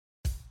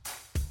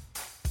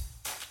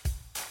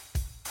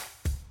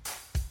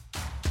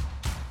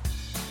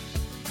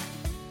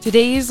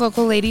Today's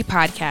Local Lady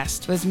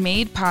podcast was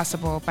made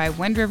possible by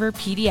Wind River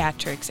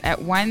Pediatrics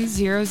at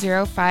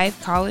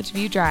 1005 College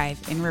View Drive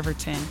in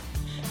Riverton.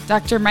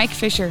 Dr. Mike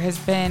Fisher has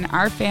been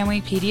our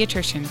family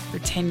pediatrician for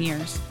 10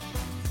 years.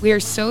 We are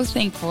so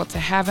thankful to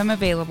have him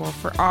available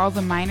for all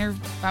the minor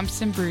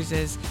bumps and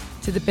bruises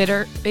to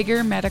the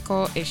bigger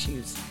medical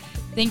issues.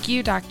 Thank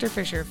you, Dr.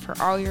 Fisher,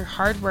 for all your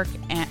hard work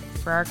and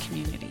for our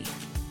community.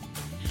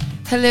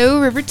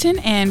 Hello, Riverton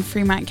and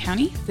Fremont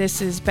County.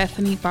 This is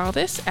Bethany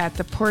Baldus at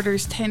the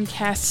Porter's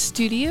 10Cast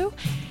studio.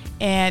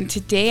 And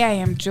today I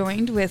am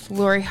joined with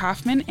Lorre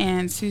Hoffman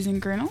and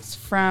Susan Gurnals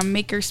from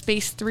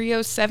Makerspace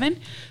 307,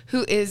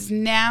 who is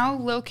now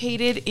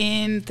located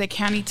in the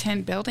County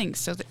 10 building.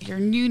 So that you're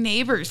new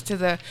neighbors to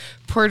the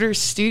Porter's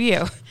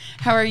studio.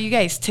 How are you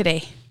guys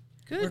today?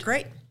 Good. We're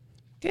great.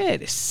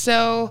 Good.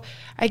 So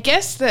I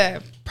guess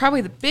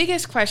probably the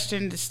biggest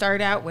question to start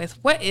out with,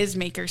 what is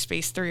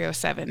Makerspace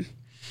 307?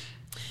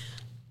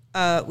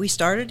 We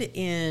started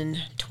in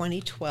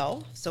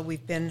 2012, so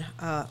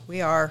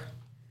we are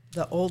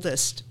the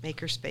oldest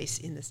makerspace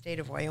in the state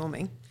of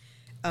Wyoming,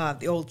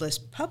 the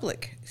oldest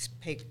public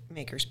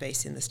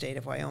makerspace in the state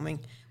of Wyoming.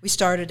 We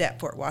started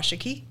at Fort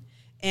Washakie,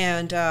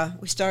 and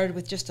we started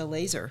with just a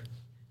laser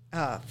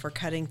for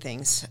cutting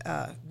things.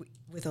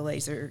 With a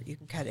laser, you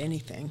can cut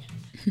anything.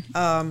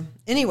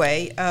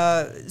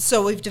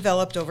 So we've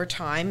developed over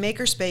time.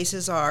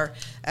 Makerspaces are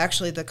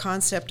actually the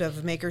concept of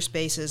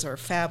makerspaces or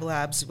Fab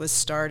Labs was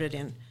started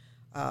in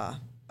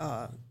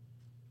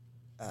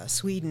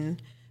Sweden,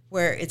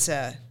 where it's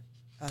a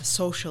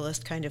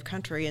socialist kind of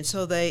country, and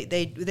so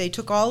they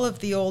took all of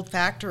the old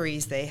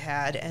factories they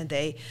had and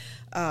they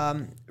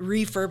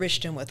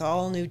refurbished them with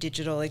all new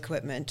digital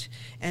equipment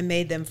and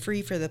made them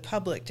free for the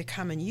public to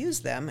come and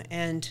use them.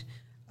 And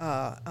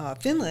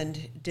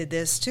Finland did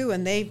this too,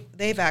 and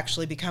they've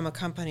actually become a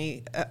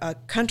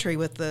country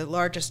with the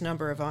largest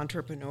number of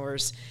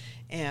entrepreneurs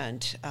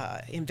and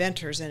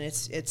inventors, and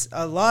it's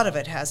a lot of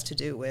it has to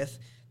do with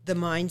the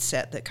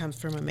mindset that comes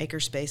from a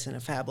makerspace and a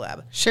Fab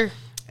Lab. Sure.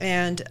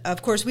 And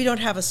of course, we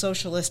don't have a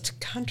socialist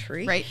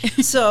country, right?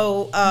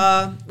 So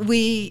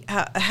we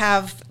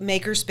have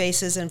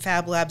makerspaces and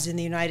Fab Labs in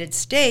the United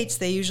States.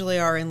 They usually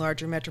are in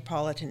larger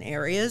metropolitan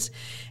areas,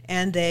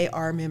 and they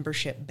are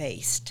membership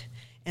based.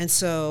 And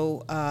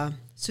so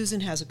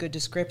Susan has a good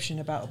description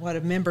about what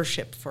a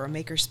membership for a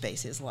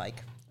makerspace is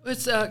like.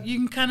 It's you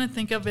can kind of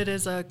think of it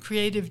as a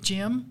creative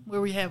gym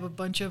where we have a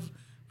bunch of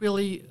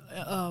really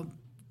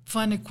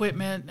fun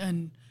equipment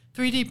and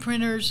 3D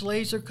printers,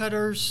 laser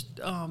cutters,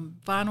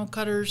 vinyl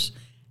cutters,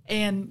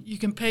 and you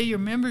can pay your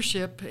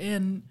membership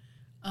and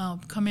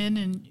come in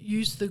and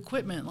use the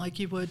equipment like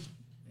you would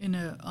in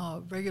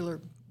a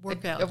regular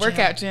workout gym. A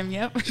workout gym,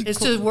 yep. It's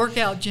cool. a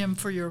workout gym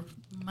for your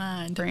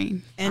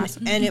brain. And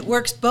awesome. And it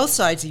works both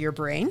sides of your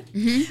brain,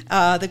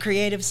 the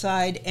creative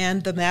side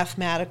and the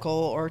mathematical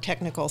or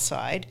technical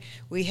side.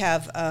 We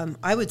have,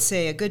 I would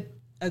say, a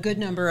good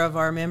number of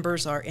our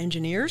members are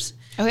engineers,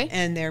 okay,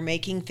 and they're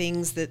making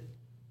things that,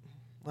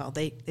 well,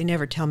 they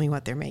never tell me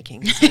what they're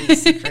making. It's a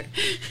secret.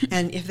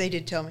 And if they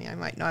did tell me, I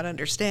might not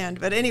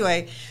understand. But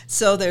anyway,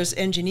 so there's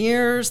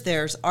engineers,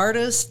 there's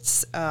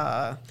artists,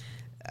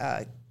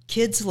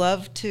 kids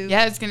love to.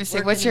 Yeah, I was going to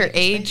say, what's your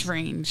age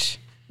range?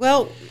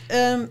 Well,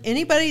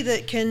 anybody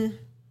that can,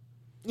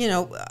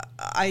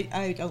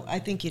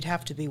 I think you'd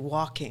have to be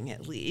walking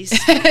at least,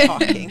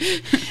 talking.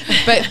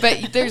 but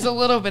there's a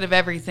little bit of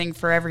everything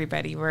for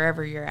everybody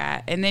wherever you're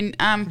at. And then,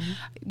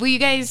 will you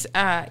guys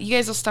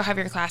will still have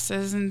your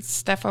classes and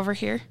stuff over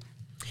here?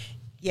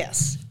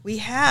 Yes, we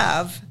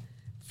have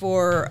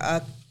for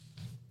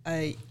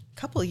a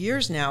couple of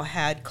years now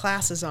had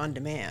classes on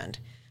demand.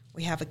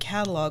 We have a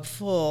catalog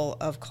full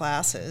of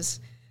classes.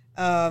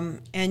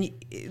 And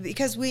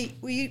because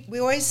we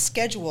always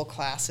schedule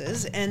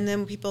classes, and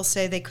then people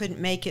say they couldn't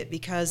make it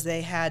because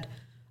they had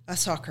a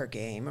soccer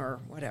game or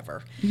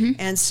whatever. Mm-hmm.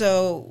 And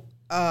so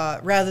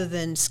rather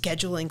than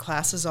scheduling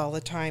classes all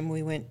the time,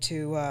 we went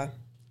to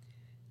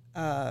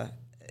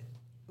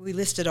we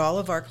listed all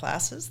of our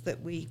classes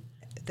that we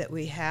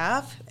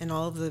have and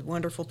all of the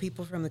wonderful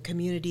people from the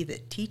community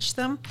that teach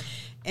them.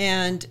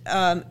 And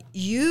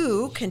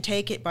you can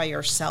take it by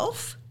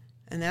yourself,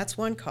 and that's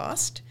one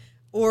cost.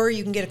 Or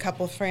you can get a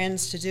couple of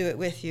friends to do it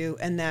with you,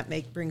 and that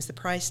brings the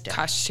price down.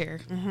 Cost share.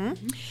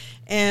 Mm-hmm.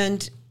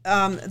 And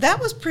that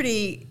was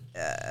pretty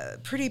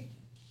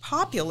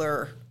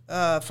popular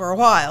for a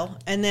while,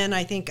 and then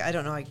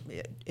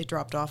it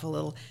dropped off a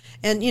little.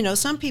 And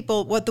some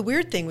people, the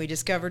weird thing we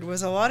discovered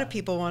was a lot of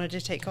people wanted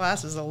to take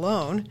classes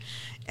alone,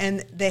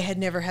 and they had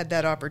never had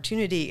that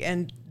opportunity,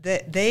 and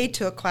they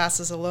took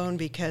classes alone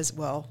because,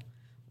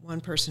 one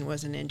person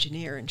was an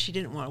engineer, and she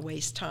didn't want to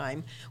waste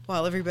time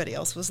while everybody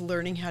else was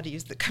learning how to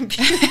use the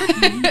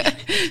computer.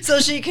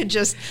 So she could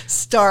just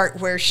start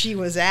where she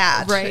was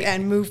at, right,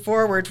 and move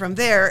forward from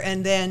there.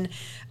 And then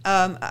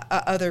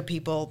other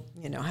people,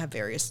 have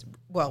various.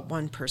 Well,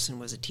 one person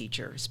was a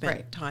teacher, spent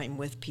right, time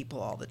with people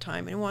all the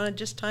time, and wanted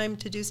just time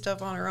to do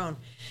stuff on her own.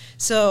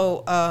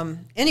 So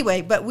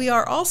anyway, but we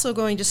are also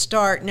going to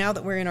start, now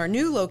that we're in our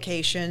new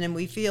location and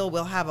we feel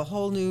we'll have a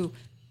whole new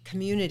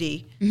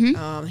community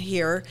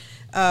here,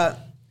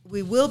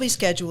 we will be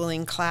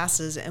scheduling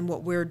classes, and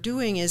what we're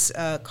doing is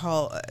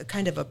call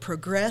kind of a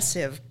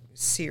progressive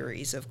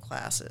series of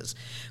classes.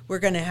 We're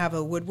going to have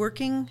a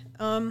woodworking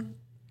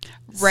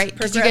right,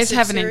 because you guys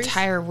have an series.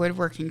 entire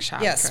woodworking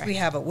shop. Yes, correct? we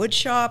have a wood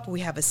shop, we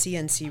have a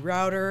CNC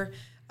router,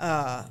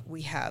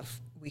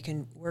 we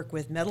can work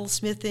with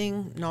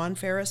metalsmithing,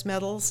 non-ferrous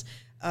metals,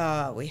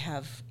 we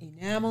have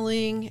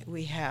enameling,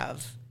 we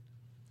have,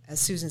 as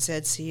Susan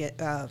said,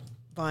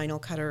 vinyl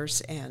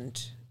cutters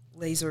and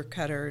laser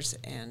cutters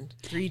and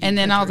 3D and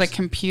then printers. all the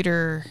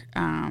computer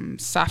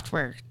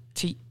software.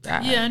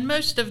 And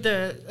most of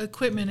the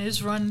equipment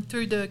is run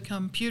through the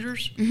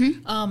computers,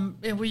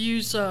 and we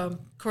use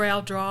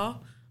Corel Draw.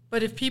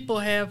 But if people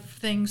have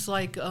things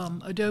like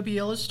Adobe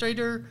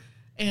Illustrator,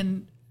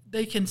 and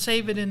they can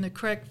save it in the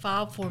correct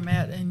file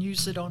format and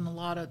use it on a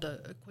lot of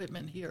the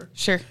equipment here.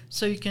 Sure.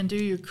 So you can do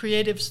your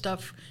creative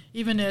stuff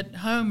even at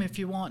home if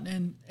you want,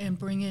 and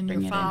bring in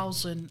your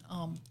files in.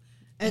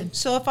 And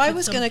so if I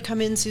was going to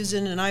come in,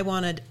 Susan, and I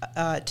wanted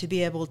to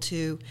be able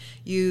to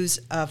use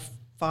a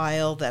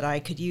file that I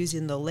could use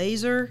in the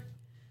laser,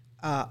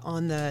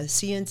 on the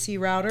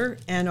CNC router,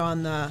 and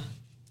on the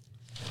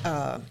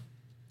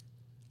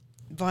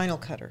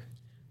vinyl cutter,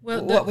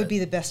 what would be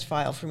the best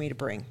file for me to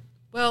bring?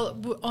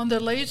 Well, on the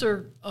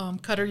laser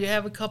cutter, you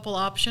have a couple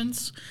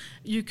options.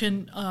 You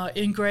can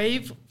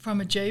engrave from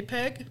a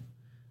JPEG.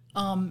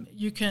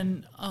 You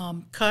can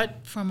cut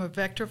from a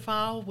vector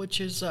file,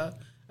 which is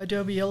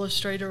Adobe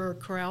Illustrator or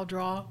Corel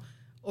Draw,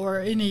 or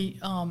any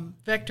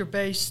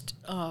vector-based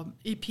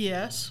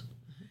EPS.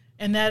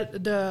 And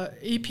that the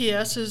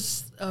EPS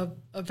is a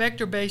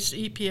vector-based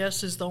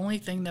EPS is the only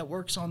thing that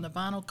works on the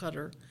vinyl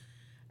cutter.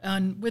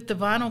 And with the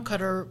vinyl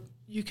cutter,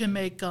 you can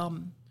make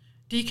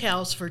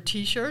decals for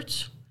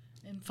T-shirts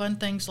and fun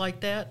things like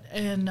that.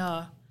 And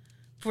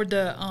for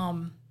the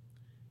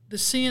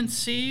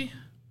CNC,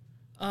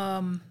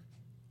 I'm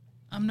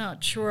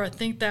not sure. I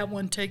think that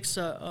one takes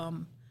a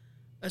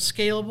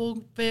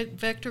scalable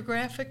vector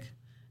graphic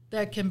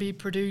that can be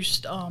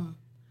produced.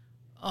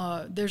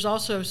 There's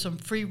also some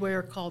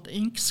freeware called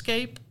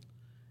Inkscape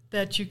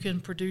that you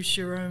can produce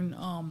your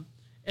own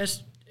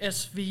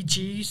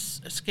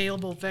SVGs,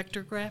 scalable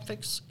vector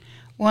graphics.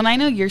 Well, and I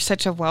know you're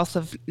such a wealth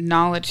of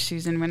knowledge,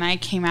 Susan. When I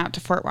came out to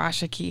Fort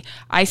Washakie,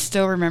 I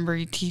still remember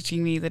you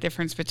teaching me the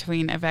difference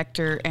between a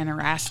vector and a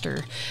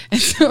raster.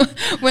 And so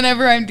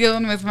whenever I'm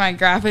dealing with my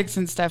graphics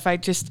and stuff,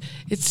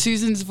 it's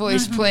Susan's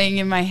voice playing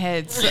in my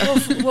head. So.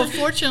 Well,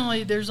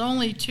 fortunately, there's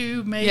only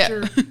two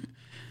major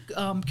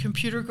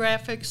computer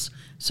graphics,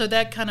 so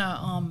that kind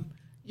of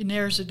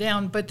narrows it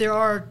down. But there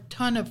are a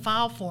ton of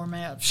file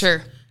formats.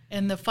 Sure.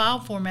 And the file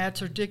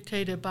formats are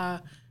dictated by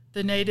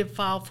the native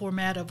file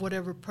format of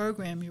whatever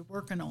program you're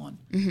working on.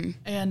 Mm-hmm.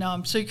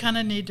 And so you kind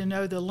of need to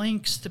know the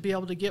links to be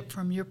able to get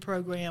from your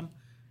program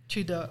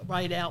to the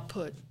right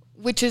output.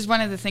 Which is one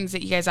of the things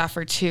that you guys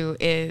offer, too,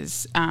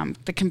 is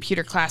the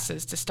computer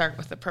classes to start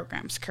with the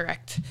programs,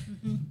 correct?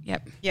 Mm-hmm.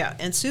 Yep. Yeah,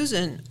 and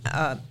Susan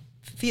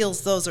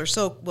feels those are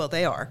so, well,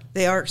 they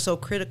are so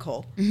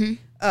critical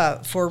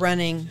for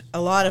running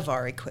a lot of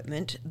our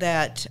equipment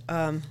that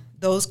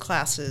those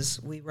classes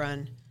we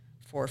run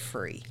for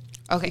free.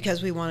 Okay.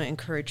 Because we want to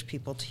encourage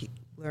people to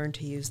learn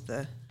to use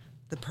the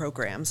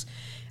programs,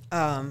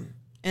 and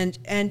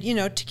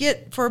to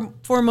get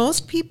for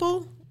most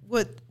people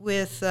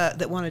with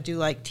that want to do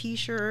like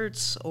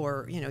T-shirts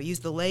or use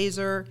the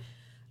laser,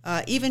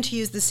 even to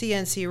use the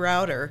CNC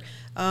router,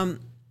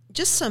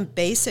 just some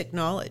basic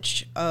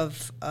knowledge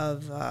of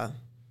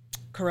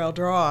Corel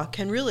Draw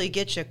can really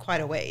get you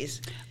quite a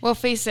ways. Well,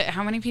 face it,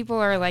 how many people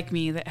are like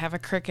me that have a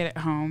Cricut at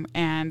home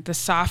and the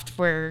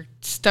software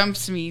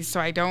stumps me so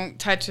I don't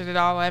touch it at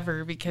all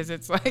ever because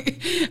it's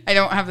like I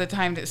don't have the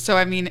time to. So,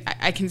 I mean,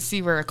 I can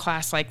see where a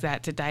class like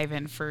that to dive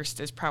in first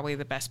is probably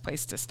the best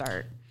place to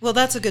start. Well,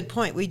 that's a good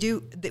point. We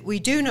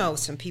do know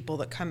some people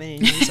that come in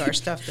and use our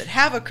stuff that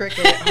have a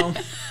Cricut at home.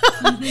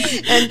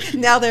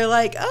 And now they're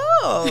like,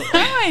 oh.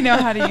 Now I know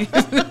how to use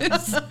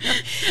this.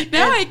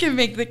 Now I can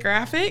make the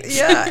graphics.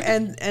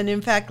 Yeah, and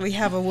in fact, we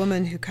have a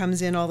woman who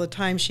comes in all the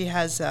time. She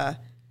has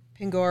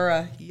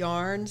Pingora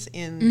yarns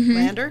in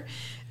Lander.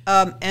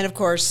 And, of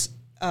course,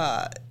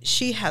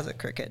 she has a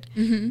Cricut.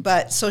 Mm-hmm.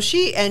 But so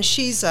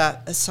she's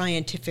a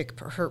scientific,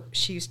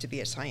 she used to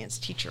be a science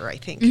teacher, I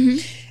think,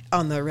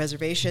 on the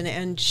reservation.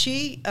 And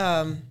she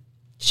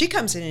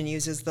comes in and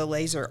uses the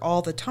laser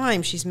all the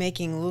time. She's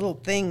making little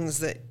things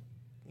that,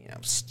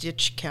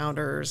 stitch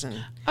counters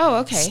and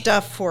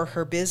stuff for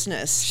her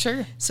business.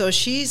 Sure. So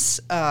she's...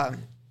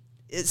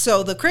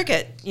 So the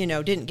Cricut,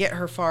 didn't get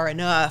her far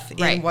enough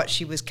in what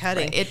she was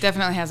cutting. Right. It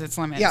definitely has its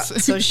limits. Yeah,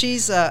 so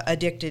she's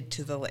addicted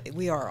to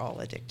we are all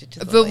addicted to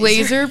the laser. The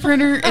laser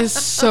printer is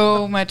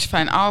so much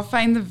fun. I'll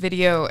find the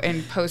video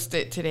and post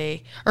it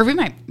today. Or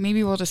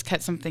maybe we'll just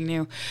cut something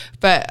new.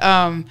 But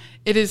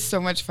it is so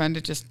much fun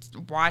to just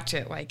watch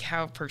it, like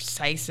how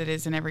precise it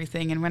is and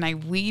everything. And when I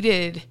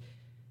weeded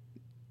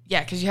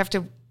Yeah, because you have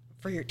to.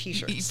 For your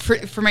T-shirts.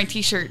 For my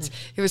T-shirts,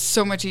 it was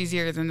so much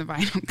easier than the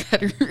vinyl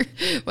cutter.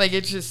 Like,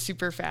 it's just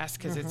super fast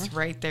because it's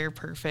right there,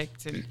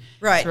 perfect. And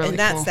right, really and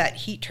that's cool. that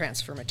heat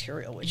transfer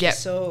material, which is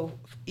so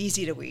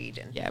easy to weed.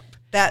 And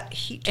that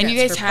heat transfer And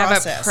you guys have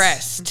process, a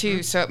press,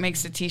 too, so it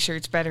makes the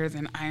T-shirts better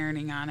than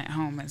ironing on at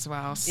home as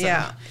well. So.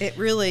 Yeah,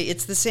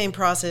 it's the same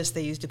process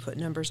they use to put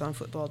numbers on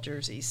football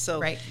jerseys.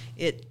 So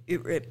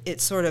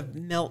it sort of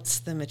melts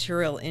the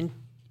material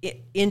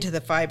into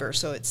the fiber,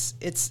 so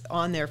it's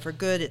on there for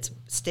good. It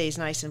stays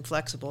nice and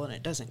flexible, and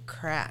it doesn't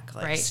crack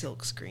like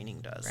silk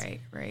screening does.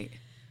 Right.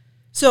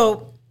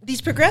 So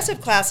these progressive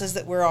classes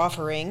that we're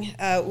offering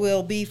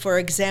will be, for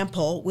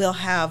example, we'll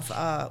have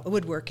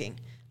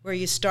woodworking, where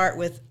you start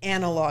with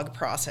analog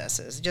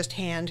processes, just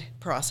hand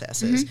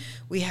processes.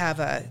 We have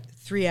a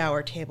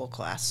 3-hour table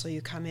class, so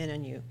you come in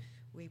and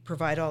we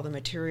provide all the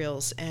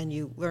materials, and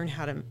you learn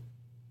how to.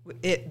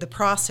 The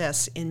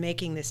process in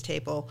making this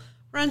table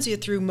runs you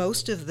through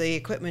most of the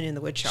equipment in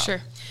the wood shop.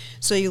 Sure.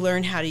 So you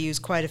learn how to use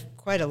quite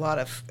a lot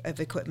of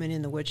equipment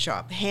in the wood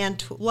shop. A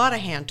lot of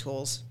hand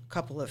tools, a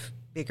couple of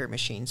bigger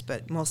machines,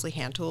 but mostly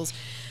hand tools.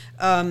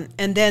 And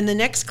then the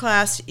next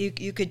class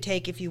you could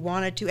take if you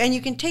wanted to, and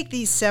you can take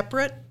these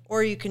separate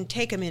or you can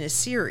take them in a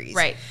series.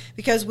 Right.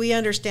 Because we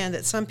understand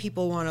that some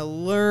people want to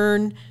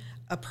learn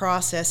a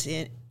process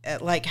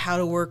like how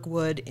to work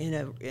wood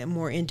in a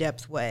more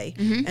in-depth way.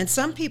 And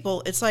some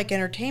people, it's like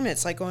entertainment.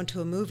 It's like going to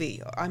a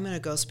movie. I'm going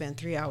to go spend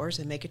 3 hours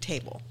and make a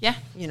table. Yeah.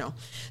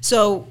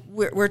 So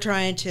we're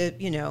trying to,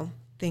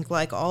 think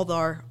like all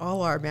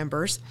our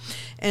members.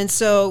 And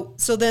so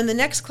then the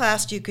next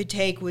class you could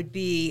take would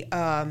be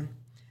the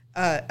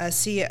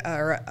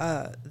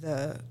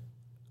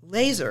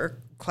laser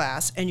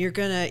class, and you're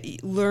going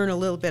to learn a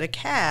little bit of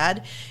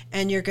CAD,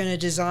 and you're going to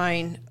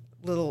design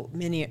little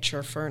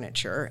miniature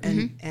furniture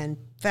and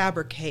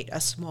fabricate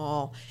a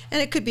small, and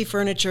it could be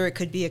furniture, it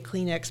could be a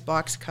Kleenex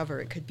box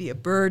cover, it could be a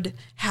bird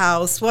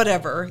house,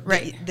 whatever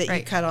that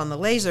you cut on the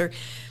laser.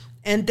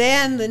 And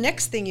then the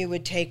next thing you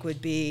would take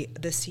would be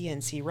the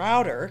CNC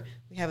router.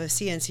 We have a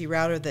CNC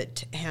router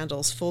that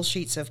handles full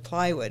sheets of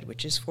plywood,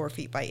 which is 4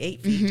 feet by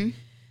 8 feet.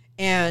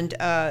 And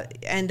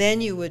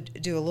then you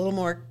would do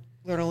learn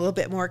a little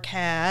bit more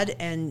CAD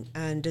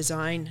and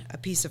design a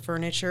piece of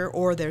furniture,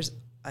 or there's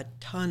a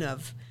ton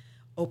of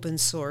open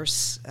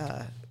source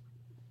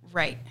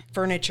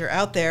furniture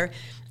out there,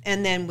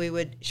 and then we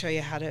would show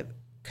you how to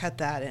cut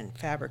that and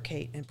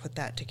fabricate and put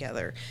that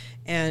together.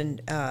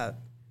 And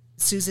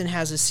Susan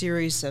has a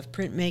series of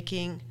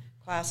printmaking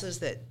classes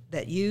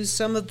that use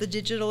some of the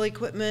digital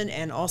equipment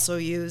and also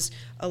use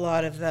a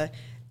lot of the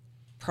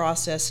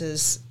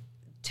processes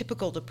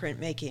typical to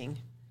printmaking.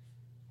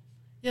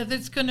 Yeah,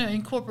 that's going to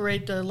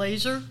incorporate the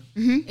laser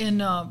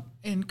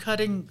in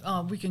cutting.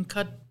 We can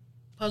cut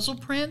puzzle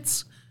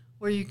prints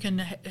where you can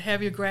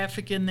have your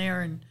graphic in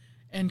there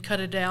and cut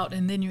it out,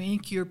 and then you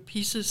ink your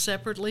pieces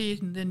separately,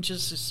 and then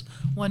just this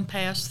one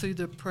pass through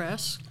the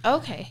press.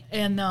 Okay.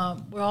 And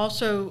we're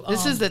also...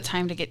 this is the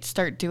time to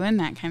start doing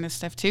that kind of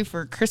stuff, too,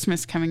 for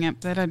Christmas coming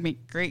up. That'd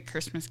make great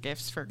Christmas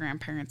gifts for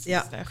grandparents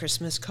and stuff.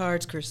 Christmas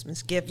cards,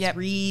 Christmas gifts,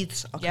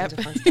 wreaths, all kinds of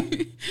fun stuff.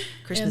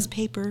 Christmas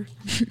paper.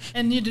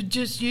 And you're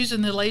just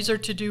using the laser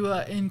to do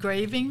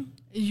engraving.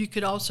 You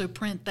could also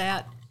print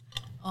that,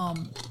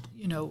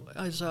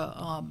 as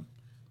a...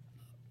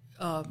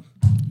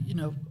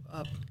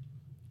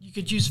 you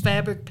could use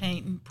fabric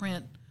paint and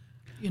print,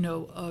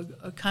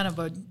 a kind of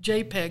a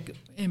JPEG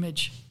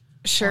image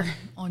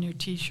on your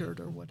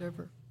T-shirt or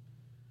whatever.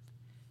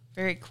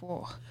 Very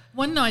cool.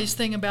 One nice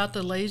thing about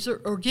the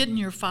laser, or getting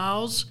your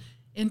files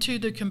into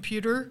the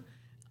computer,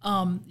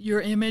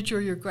 your image or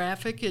your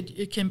graphic,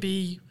 it can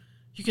be,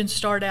 you can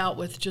start out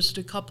with just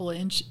a couple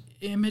inches,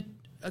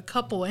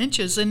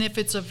 and if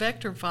it's a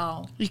vector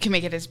file, you can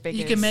make it as big.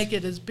 You can make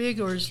it as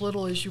big or as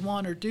little as you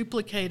want, or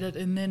duplicate it,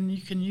 and then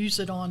you can use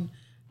it on,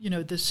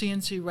 the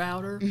CNC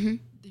router.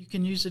 You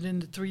can use it in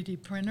the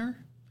 3D printer.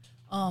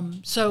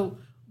 So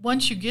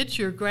once you get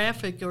your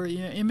graphic or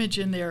your image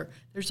in there,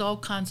 there's all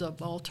kinds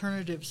of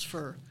alternatives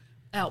for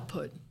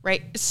output.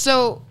 Right.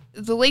 So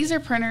the laser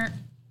printer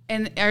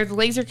or the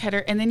laser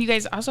cutter, and then you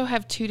guys also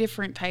have 2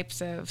 different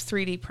types of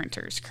 3D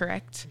printers,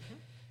 correct?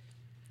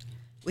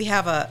 We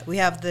have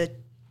the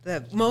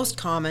most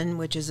common,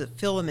 which is a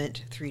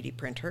filament 3D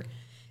printer.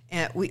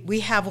 And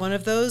we have one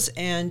of those,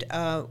 and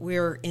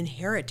we're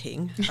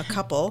inheriting a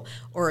couple,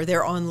 or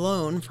they're on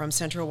loan from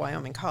Central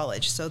Wyoming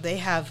College. So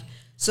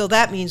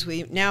that means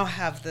we now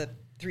have the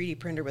 3D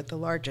printer with the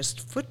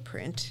largest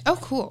footprint. Oh,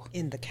 cool.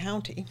 In the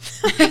county.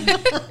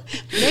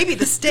 Maybe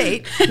the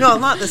state. No,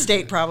 not the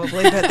state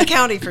probably, but the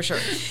county for sure.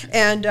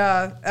 And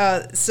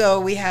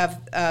so we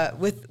have,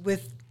 with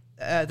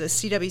the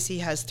CWC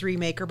has 3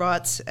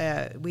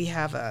 MakerBots. We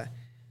have I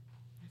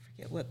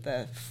forget what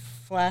the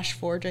Flash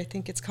Forge, I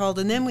think it's called.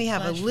 And then we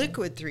have a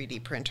liquid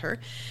 3D printer,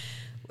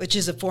 which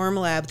is a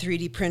Formlab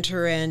 3D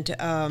printer,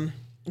 and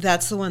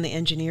that's the one the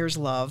engineers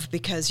love,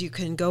 because you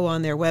can go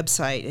on their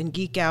website and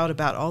geek out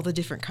about all the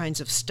different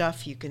kinds of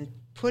stuff you can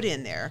put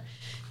in there.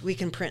 We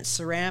can print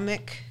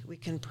ceramic. We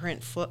can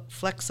print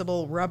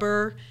flexible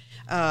rubber.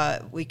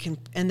 And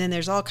then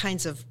there's all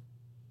kinds of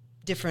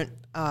different.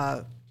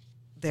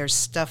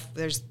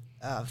 There's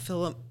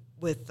film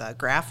with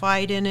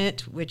graphite in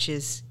it, which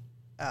is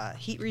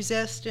heat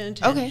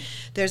resistant. Okay. And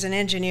there's an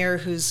engineer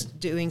who's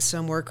doing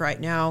some work right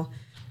now.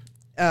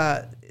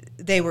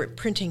 They were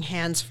printing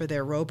hands for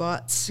their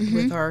robots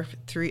with our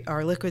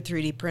liquid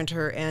 3D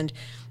printer, and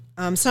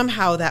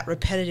somehow that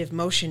repetitive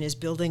motion is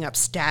building up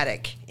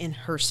static in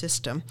her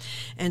system.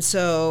 And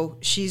so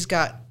she's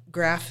got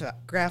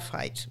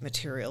graphite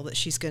material that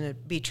she's going to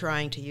be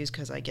trying to use,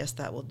 because I guess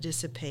that will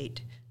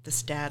dissipate the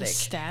static.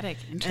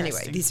 Interesting.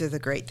 Anyway, these are the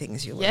great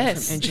things you learn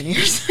from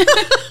engineers.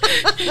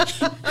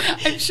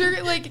 I'm sure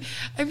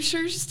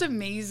it's just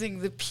amazing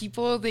the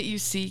people that you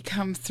see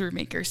come through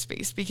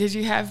Makerspace, because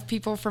you have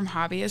people from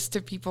hobbyists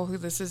to people who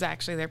this is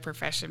actually their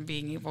profession,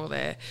 being able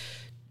to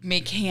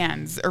make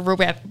hands or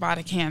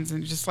robotic hands,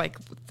 and just like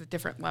the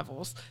different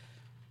levels.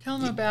 Tell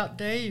them about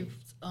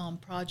Dave's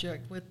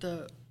project with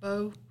the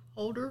bow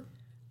holder.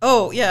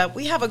 Oh, yeah.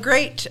 We have a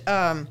great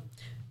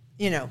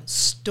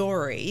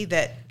story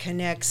that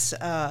connects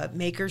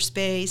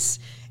Makerspace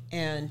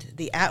and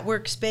the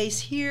at-work space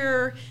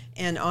here,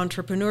 and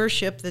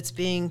entrepreneurship that's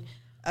being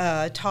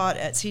taught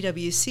at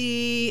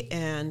CWC,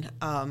 and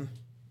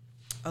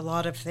a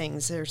lot of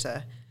things.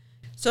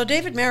 So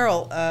David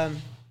Merrill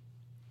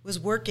was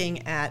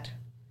working at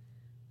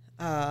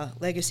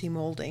Legacy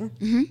Molding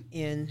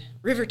in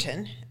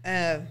Riverton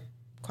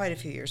quite a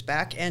few years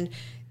back, and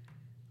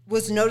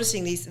was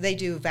noticing they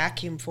do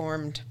vacuum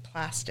formed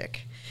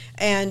plastic.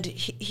 And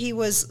he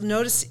was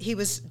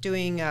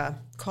doing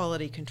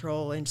quality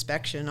control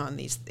inspection on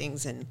these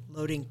things and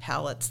loading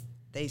pallets.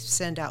 They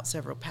send out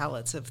several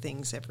pallets of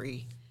things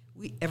every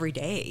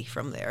day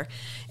from there.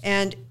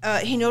 And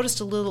he noticed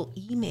a little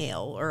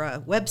email or a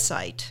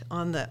website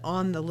on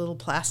the little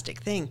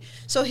plastic thing.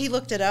 So he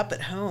looked it up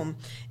at home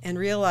and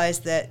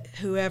realized that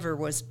whoever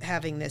was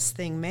having this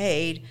thing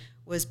made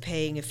was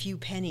paying a few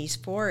pennies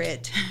for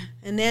it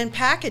and then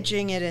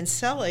packaging it and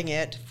selling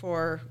it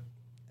for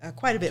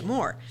quite a bit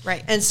more.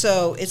 Right. And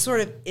so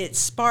it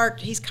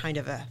sparked, he's kind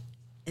of a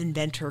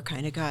inventor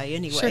kind of guy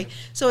anyway. Sure.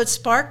 So it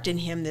sparked in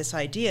him this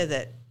idea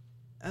that,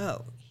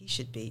 he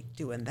should be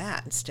doing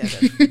that instead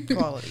of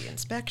quality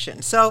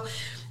inspection. So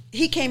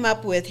he came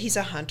up with, he's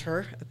a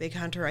hunter, a big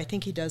hunter. I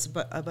think he does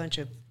a bunch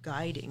of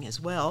guiding as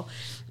well.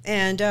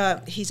 And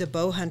he's a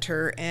bow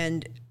hunter,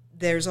 and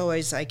there's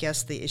always, I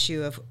guess, the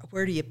issue of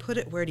where do you put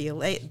it, where do you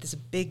lay it? There's a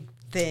big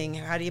thing.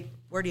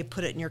 Where do you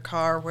put it in your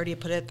car? Where do you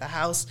put it at the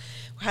house?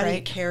 How do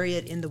you carry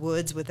it in the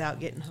woods without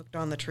getting hooked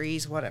on the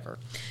trees? Whatever.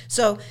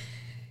 So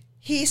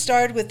he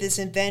started with this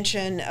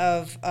invention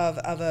of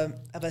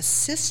a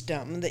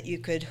system that you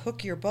could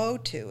hook your bow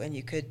to,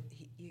 and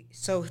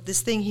so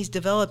this thing he's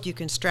developed, you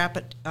can strap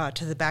it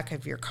to the back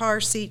of your car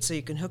seat, so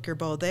you can hook your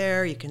bow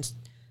there. You can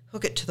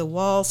hook it to the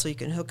wall, so you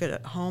can hook it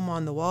at home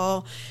on the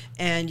wall,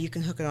 and you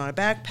can hook it on a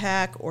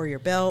backpack or your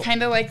belt.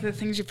 Kind of like the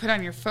things you put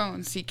on your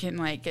phone, so you can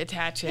like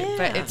attach it,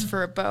 but it's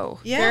for a bow.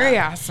 Yeah. Very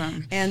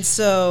awesome. And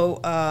so,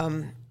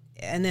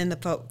 and then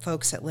the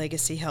folks at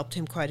Legacy helped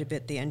him quite a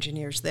bit, the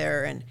engineers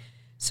there, and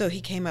so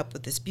he came up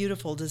with this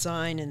beautiful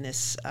design and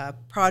this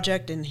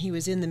project, and he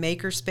was in the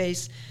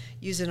makerspace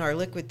using our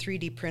liquid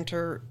 3D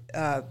printer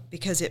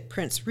because it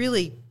prints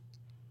really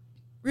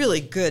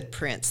good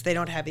prints. They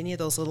don't have any of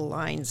those little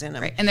lines in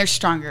them. Right, and they're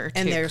stronger too,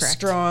 and they're correct?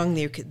 strong.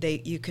 You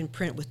can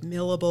print with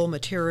millable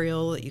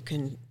material. You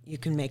can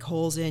make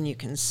holes in. You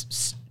can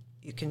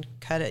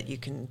cut it. You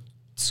can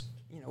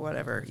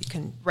whatever. You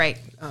can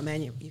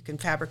you can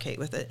fabricate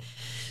with it.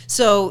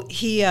 So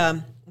he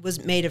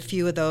made a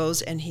few of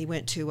those, and he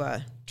went to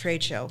a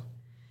trade show,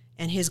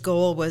 and his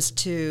goal was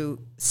to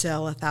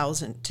sell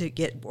 1,000, to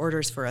get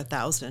orders for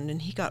 1,000,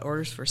 and he got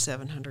orders for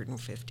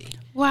 750.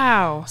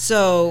 Wow.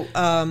 So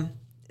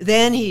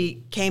then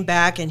he came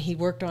back and he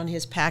worked on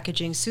his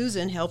packaging.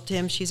 Susan helped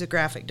him. She's a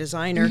graphic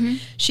designer.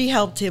 She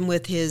helped him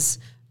with his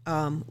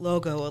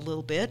logo a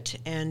little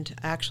bit, and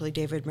actually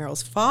David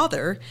Merrill's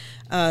father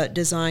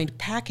designed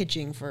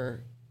packaging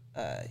for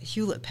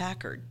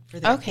Hewlett-Packard for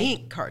their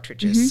ink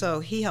cartridges.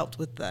 So he helped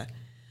with the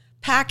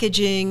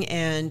packaging,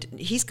 and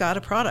he's got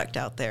a product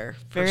out there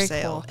for Very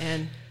sale. cool.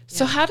 And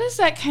so how does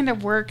that kind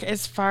of work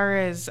as far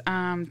as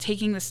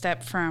taking the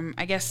step from,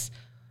 I guess,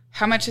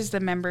 how much is the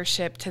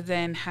membership to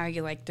then how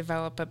you like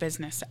develop a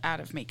business out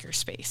of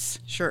Makerspace?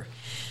 Sure.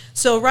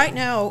 So right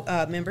now,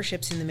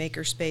 memberships in the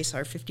Makerspace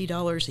are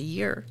 $50 a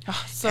year.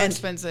 Oh, so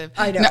expensive.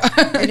 I know.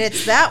 And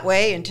it's that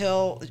way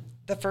until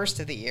the first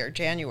of the year,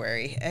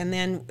 January, and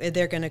then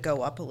they're going to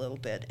go up a little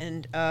bit.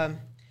 And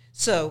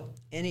so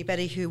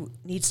anybody who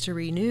needs to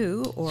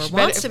renew or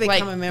wants to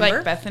become a member,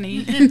 like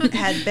Bethany,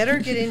 had better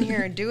get in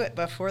here and do it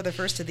before the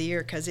first of the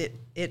year, because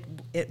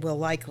it will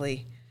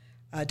likely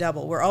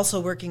double. We're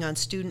also working on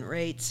student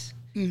rates.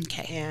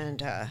 Okay.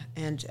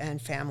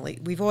 And family.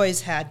 We've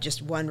always had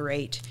just one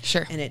rate.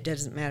 Sure. And it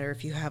doesn't matter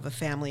if you have a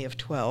family of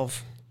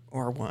 12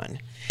 or one.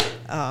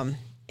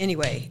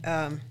 Anyway,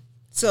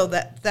 So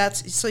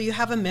so you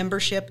have a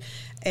membership,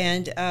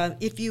 and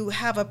if you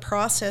have a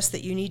process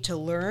that you need to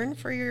learn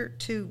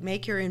to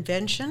make your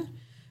invention,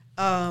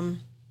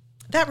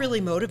 that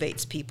really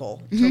motivates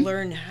people to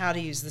learn how to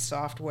use the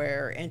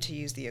software and to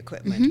use the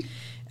equipment.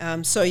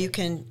 So you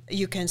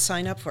can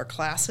sign up for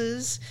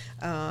classes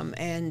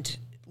and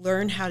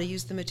learn how to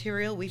use the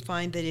material. We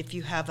find that if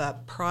you have a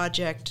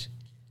project,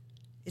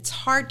 it's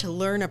hard to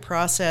learn a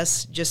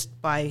process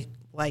just by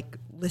like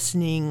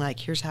listening, like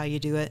here's how you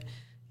do it.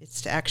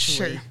 It's to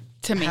actually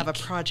have a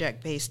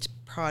project-based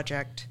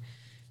project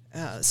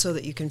so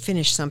that you can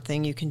finish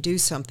something, you can do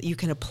something, you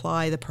can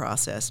apply the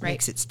process,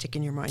 makes it stick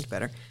in your mind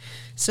better.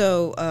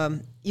 So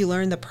you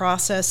learn the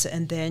process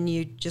and then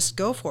you just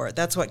go for it.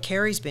 That's what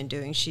Carrie's been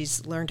doing.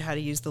 She's learned how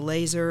to use the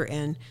laser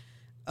and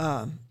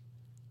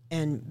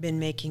been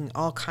making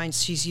all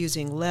kinds. She's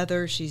using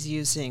leather, she's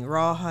using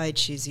rawhide,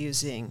 she's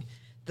using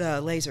the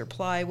laser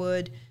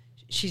plywood.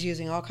 She's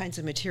using all kinds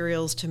of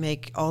materials to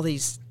make all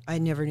these. I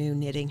never knew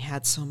knitting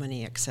had so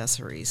many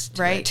accessories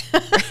to it.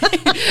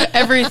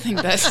 Everything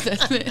does,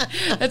 doesn't it?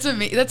 That's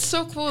amazing. That's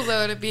so cool,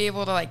 though, to be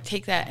able to like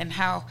take that and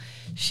how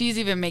she's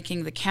even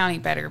making the county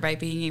better by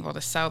being able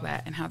to sell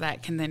that, and how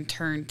that can then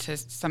turn to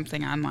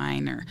something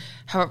online, or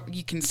how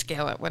you can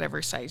scale it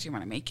whatever size you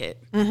want to make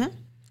it.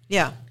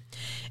 Yeah.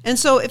 And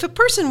so if a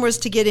person was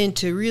to get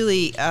into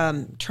really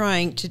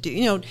trying to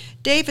do,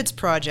 David's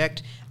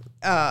project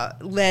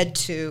led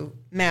to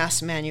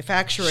mass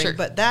manufacturing,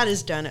 but that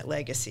is done at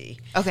Legacy.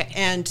 Okay.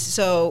 And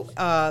so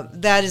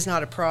that is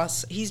not a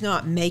process. He's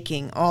not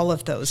making all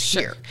of those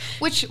here.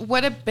 Which,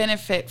 what a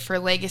benefit for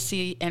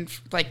Legacy and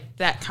like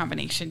that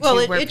combination.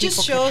 Well, too, it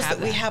just shows that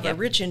we have a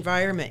rich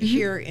environment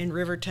here in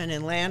Riverton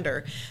and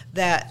Lander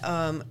that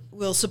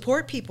will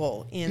support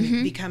people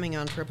in becoming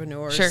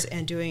entrepreneurs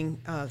and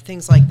doing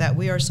things like that.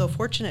 We are so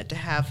fortunate to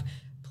have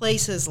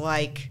places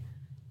like,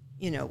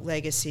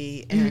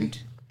 Legacy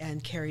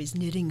and Carrie's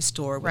knitting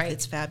store with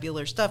its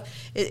fabulous stuff,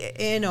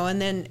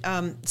 and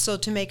then so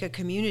to make a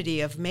community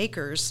of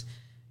makers,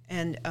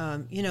 and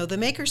the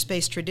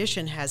makerspace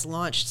tradition has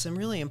launched some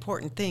really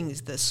important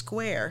things. The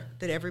square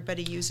that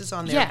everybody uses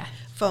on their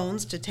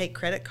phones to take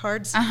credit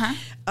cards,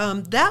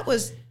 that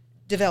was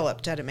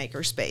developed at a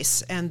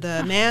makerspace, and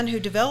the man who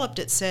developed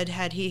it said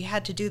had he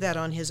had to do that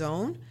on his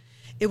own,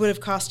 it would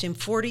have cost him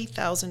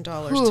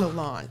 $40,000 to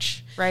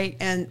launch. Right,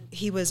 and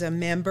he was a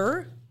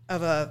member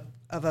of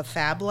a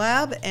Fab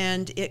Lab,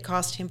 and it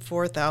cost him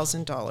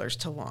 $4,000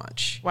 to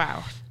launch.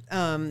 Wow.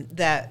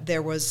 That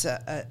there was,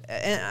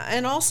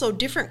 and also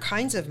different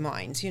kinds of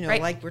minds,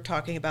 like we're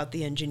talking about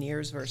the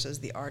engineers versus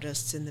the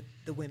artists and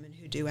the women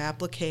who do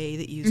applique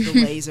that use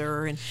the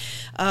laser, and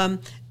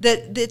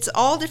that it's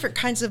all different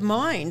kinds of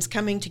minds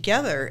coming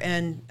together.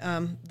 And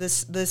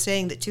the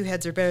saying that two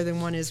heads are better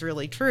than one is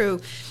really true.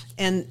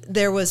 And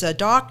there was a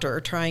doctor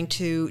trying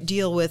to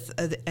deal with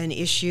an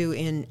issue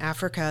in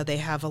Africa. They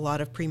have a lot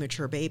of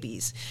premature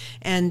babies,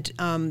 and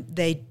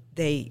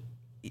they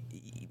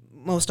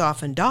most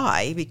often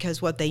die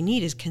because what they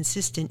need is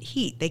consistent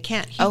heat. They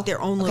can't heat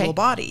their own little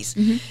bodies.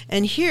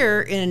 And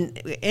here,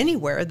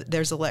 anywhere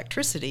there's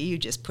electricity, you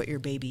just put your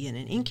baby in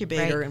an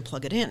incubator and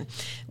plug it in.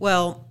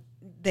 Well,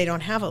 they don't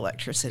have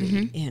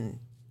electricity in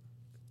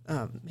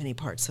many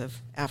parts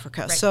of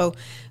Africa. So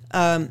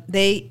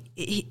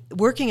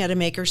working at a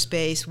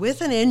makerspace with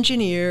an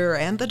engineer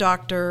and the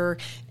doctor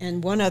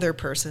and one other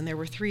person, there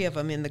were three of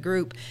them in the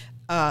group,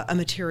 a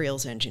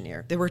materials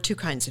engineer. There were two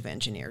kinds of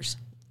engineers.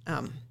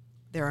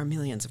 There are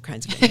millions of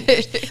kinds of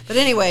engineers. But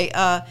anyway,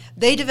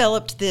 they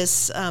developed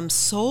this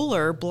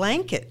solar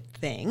blanket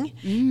thing,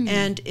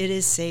 and it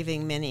is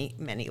saving many,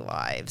 many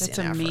lives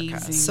in Africa.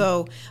 Amazing.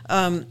 So,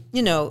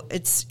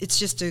 it's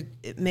just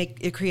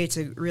it creates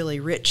a really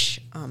rich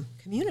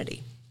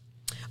community.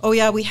 Oh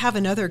yeah, we have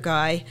another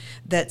guy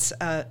that's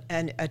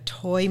a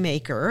toy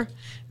maker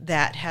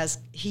that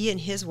he and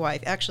his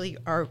wife, actually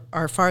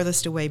our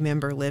farthest away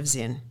member lives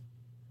in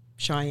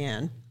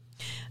Cheyenne.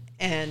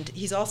 And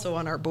he's also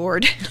on our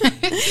board,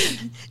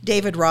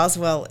 David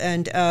Roswell,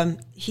 and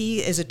he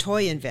is a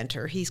toy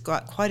inventor. He's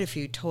got quite a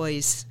few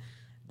toys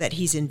that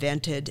he's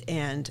invented,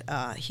 and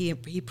he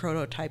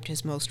prototyped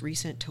his most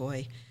recent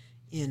toy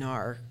in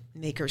our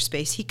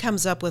makerspace. He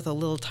comes up with a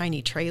little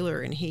tiny trailer,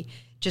 and he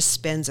just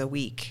spends a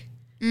week,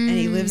 and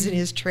he lives in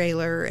his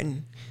trailer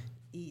and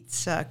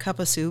eats a cup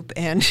of soup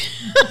and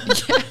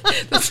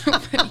that's so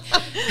funny.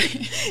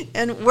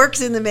 and works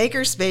in the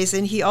makerspace,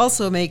 and he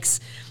also makes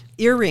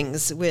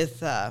earrings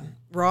with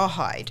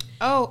rawhide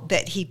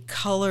that he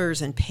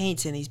colors and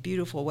paints in these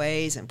beautiful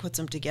ways and puts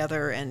them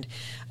together. And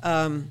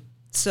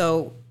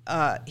so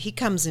he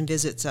comes and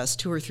visits us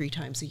 2 or 3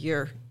 times a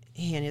year.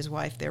 He and his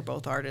wife, they're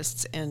both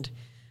artists, and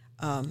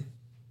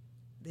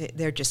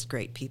they're just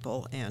great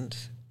people. And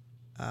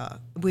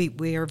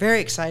we are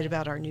very excited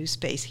about our new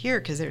space here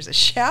because there's a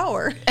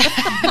shower.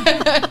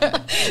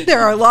 There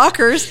are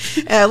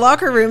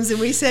locker rooms, and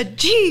we said,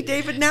 gee,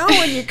 David, now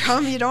when you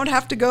come, you don't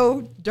have to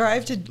go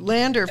drive to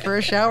Lander for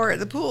a shower at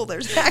the pool.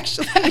 There's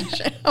actually a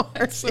shower.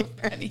 That's so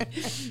funny.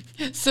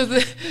 So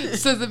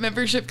the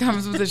membership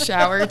comes with a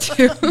shower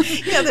too.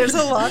 Yeah, there's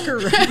a locker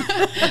room.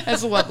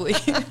 That's lovely.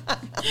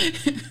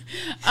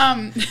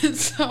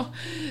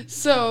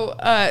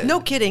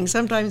 No kidding.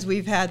 Sometimes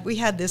we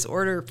had this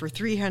order for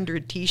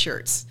 300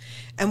 T-shirts,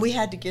 and we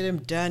had to get them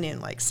done in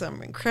like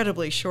some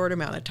incredibly short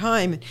amount of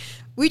time.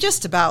 We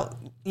just about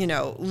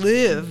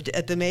lived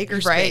at the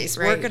makerspace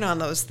working on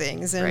those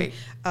things. And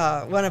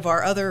one of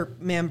our other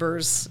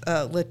members,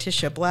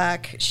 Letitia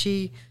Black,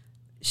 she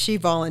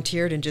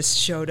volunteered and just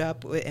showed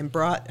up and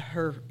brought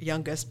her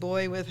youngest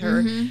boy with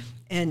her. Mm-hmm.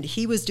 And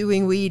he was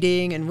doing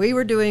weeding, and we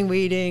were doing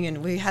weeding,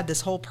 and we had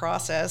this whole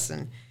process.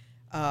 And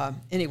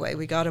anyway,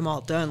 we got them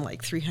all done,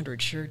 like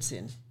 300 shirts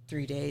in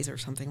 3 days or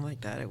something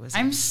like that.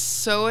 I'm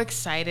so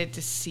excited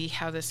to see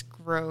how this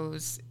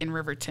grows in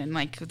Riverton,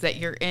 like that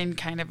you're in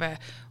kind of a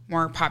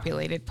more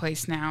populated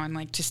place now, and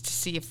like just to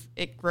see if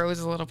it grows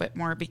a little bit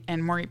more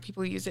and more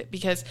people use it,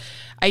 because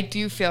I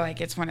do feel like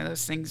it's one of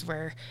those things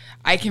where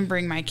I can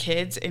bring my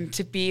kids, and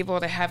to be able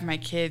to have my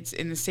kids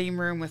in the same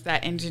room with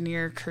that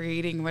engineer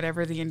creating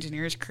whatever the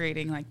engineer is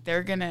creating, like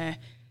they're gonna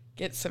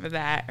get some of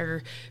that,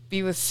 or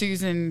be with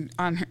Susan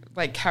on her,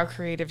 like how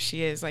creative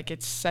she is. Like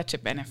it's such a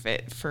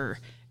benefit for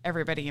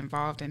everybody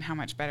involved and how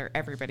much better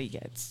everybody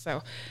gets.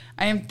 So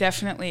I am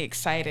definitely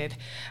excited.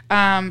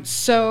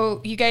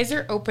 So you guys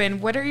are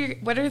open. What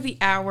are the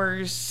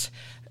hours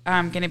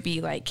going to be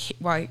like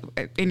while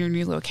in your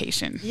new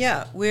location?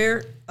 Yeah,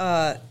 we're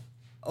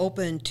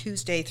open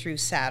Tuesday through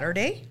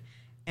Saturday,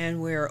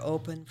 and we're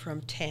open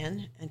from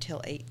 10 until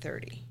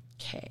 8:30.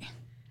 Okay.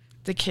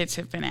 The kids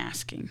have been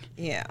asking.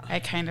 Yeah. I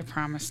kind of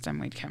promised them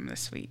we'd come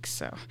this week,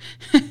 so.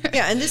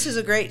 Yeah, and this is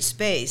a great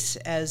space.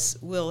 As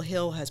Will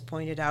Hill has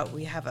pointed out,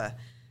 we have a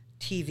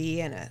TV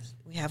and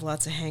we have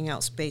lots of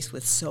hangout space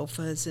with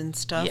sofas and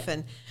stuff.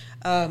 Yeah.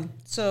 And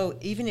so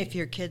even if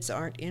your kids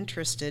aren't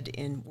interested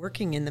in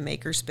working in the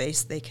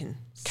makerspace, they can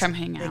come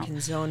hang out. They can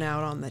zone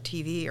out on the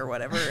TV or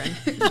whatever. And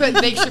but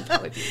they should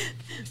probably be.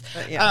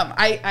 But yeah.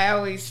 I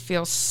always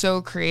feel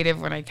so creative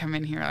when I come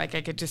in here. Like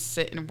I could just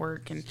sit and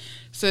work, and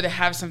so to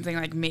have something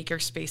like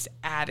makerspace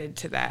added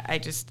to that,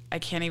 I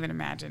can't even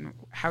imagine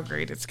how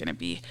great it's going to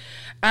be.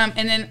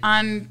 And then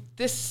on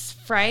this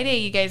Friday,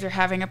 you guys are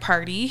having a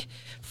party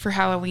for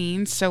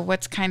Halloween. So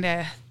what's kind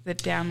of the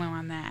down low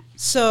on that?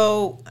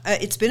 So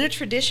it's been a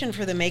tradition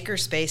for the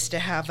makerspace to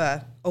have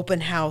a open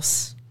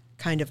house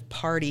kind of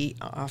party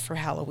for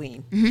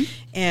Halloween. Mm-hmm.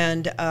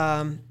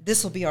 And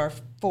this will be our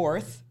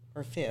 4th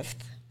or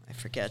 5th, I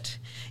forget.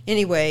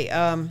 Anyway,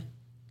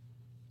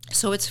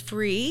 so it's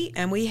free,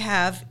 and we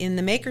have, in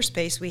the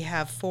makerspace, we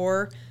have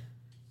 4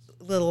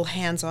 little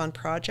hands-on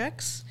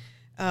projects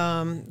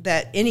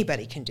that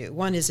anybody can do.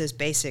 One is as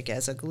basic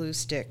as a glue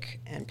stick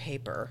and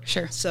paper.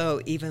 Sure.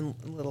 So even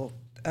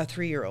a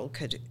 3-year-old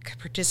could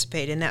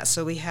participate in that.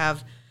 So we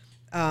have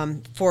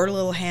 4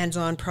 little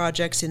hands-on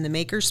projects in the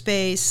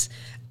makerspace.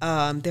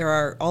 There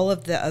are all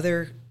of the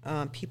other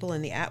people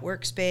in the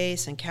at-work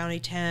space and County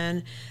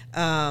 10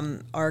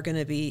 are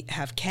going to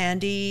have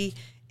candy,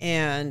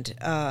 and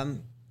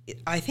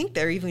I think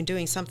they're even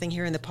doing something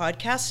here in the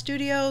podcast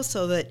studio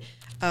so that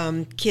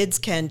kids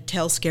can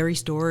tell scary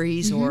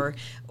stories, mm-hmm.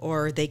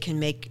 or they can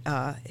make,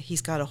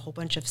 he's got a whole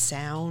bunch of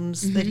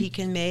sounds mm-hmm. that he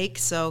can make.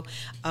 So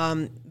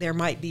there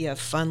might be a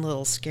fun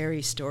little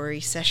scary story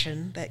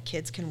session that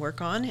kids can work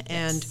on.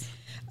 Yes.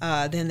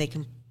 And then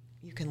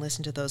you can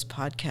listen to those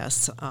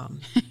podcasts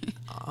on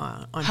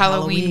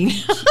Halloween.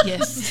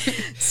 Yes.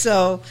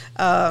 So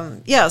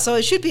so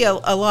it should be a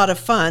lot of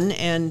fun,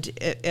 and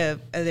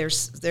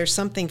there's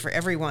something for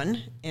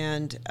everyone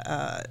and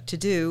to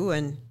do,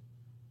 and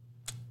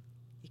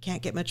you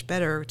can't get much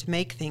better to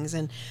make things.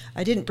 And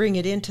I didn't bring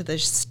it into the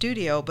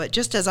studio, but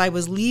just as I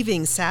was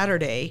leaving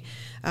Saturday,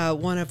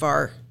 one of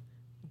our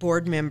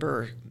board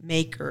major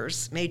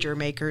makers,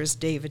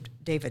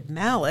 David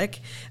Malik,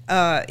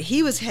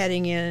 he was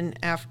heading in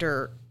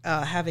after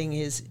having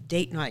his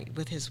date night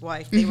with his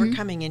wife. They mm-hmm. were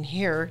coming in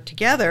here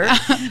together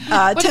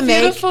what to a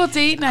make beautiful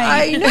date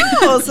night. I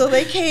know. So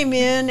they came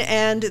in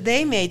and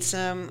they made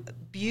some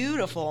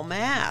beautiful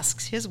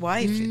masks. His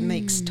wife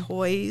makes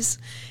toys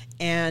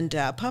and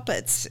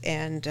puppets,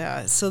 and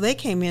so they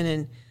came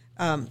in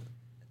and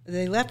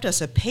they left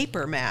us a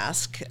paper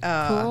mask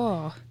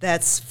cool.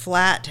 that's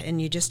flat, and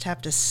you just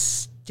have to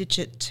stitch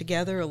it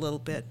together a little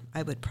bit.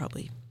 I would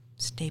probably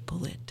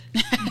staple it.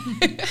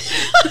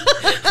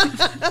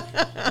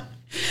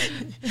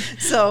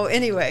 So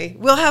anyway,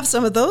 we'll have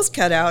some of those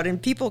cut out,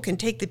 and people can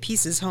take the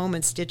pieces home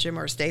and stitch them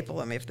or staple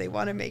them if they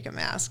want to make a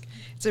mask.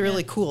 It's a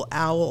really cool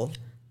owl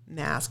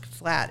mask,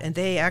 flat, and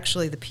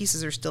the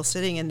pieces are still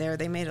sitting in there.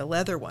 They made a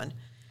leather one.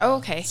 Oh,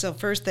 okay. So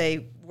first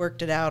they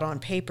worked it out on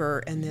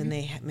paper, and then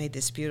they made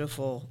this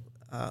beautiful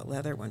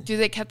leather one. Do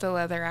they cut the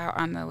leather out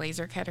on the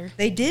laser cutter?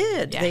 They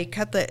did. Yeah. They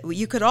cut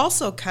you could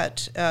also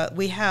cut,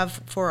 we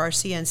have, for our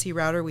CNC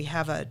router, we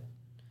have what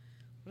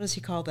does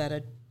he call that?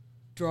 A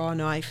draw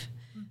knife,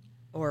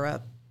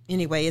 or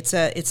anyway, it's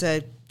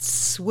a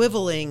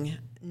swiveling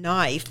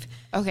knife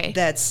Okay.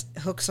 that's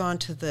hooks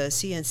onto the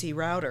CNC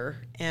router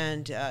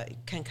and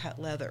can cut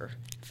leather.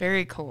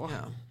 Very cool.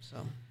 Yeah, so.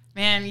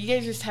 Man, you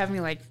guys just have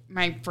me like,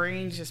 my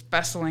brain's just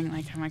bustling.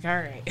 Like, I'm like, all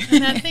right.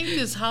 And I think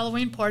this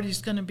Halloween party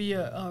is going to be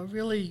a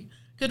really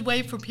good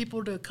way for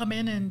people to come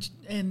in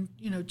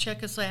and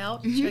check us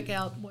out, check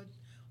out what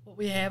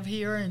we have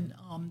here in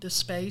this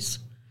space.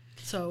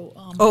 So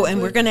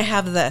and we're going to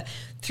have the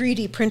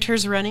 3D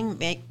printers running,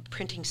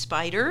 printing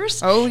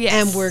spiders. Oh, yes.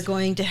 And we're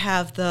going to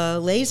have the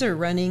laser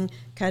running,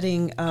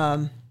 cutting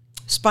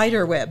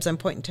spider webs. I'm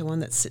pointing to one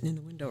that's sitting in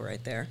the window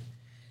right there.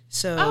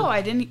 So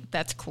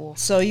that's cool.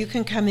 So you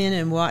can come in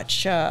and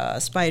watch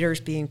spiders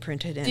being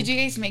printed in. Did you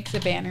guys make the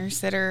banners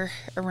that are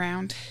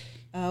around?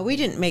 We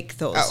didn't make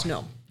those, Oh.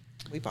 no.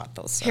 We bought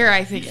those. Here,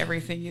 I think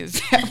everything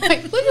is. I'm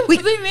like, look at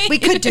what they made. We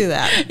could do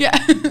that. Yeah.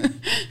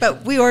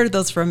 But we ordered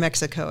those from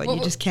Mexico, and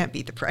you just can't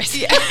beat the price.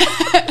 Yeah.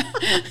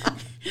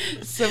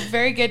 So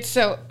very good.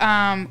 So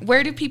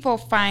where do people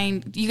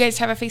find, you guys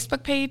have a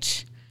Facebook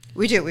page?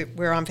 We do.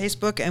 We're on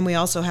Facebook, and we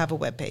also have a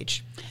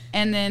webpage.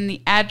 And then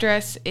the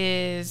address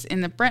is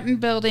in the Brenton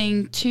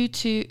Building,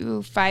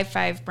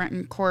 2255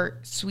 Brenton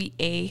Court, Suite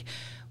A,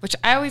 which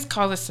I always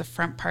call this the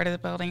front part of the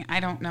building. I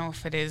don't know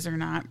if it is or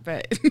not,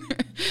 but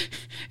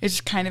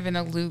it's kind of in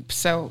a loop.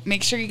 So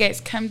make sure you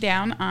guys come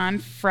down on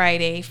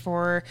Friday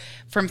from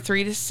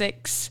 3 to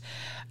 6.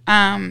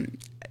 Kind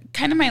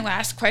of my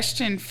last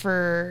question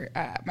for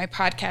my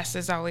podcast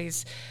is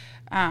always,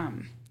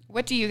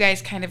 what do you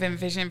guys kind of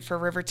envision for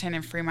Riverton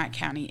and Fremont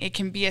County? It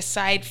can be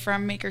aside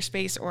from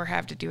Makerspace or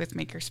have to do with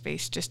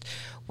Makerspace. Just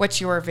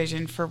what's your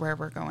vision for where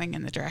we're going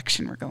and the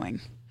direction we're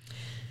going?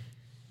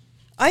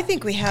 I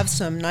think we have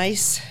some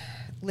nice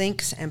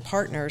links and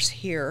partners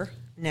here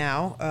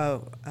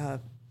now.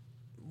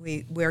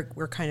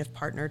 We're kind of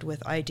partnered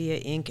with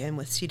Idea Inc. and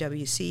with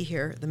CWC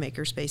here, the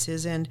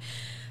Makerspaces,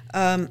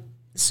 and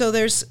so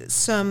there's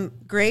some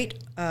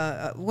great.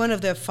 One of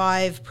the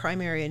 5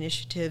 primary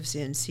initiatives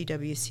in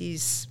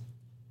CWC's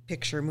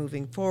picture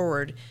moving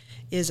forward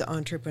is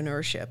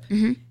entrepreneurship,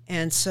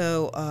 and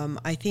so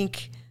I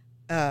think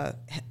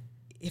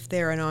if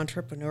they're an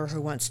entrepreneur who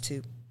wants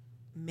to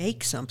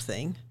make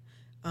something,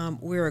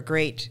 we're a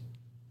great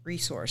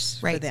resource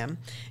for them.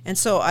 And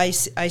so I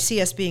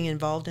see us being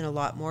involved in a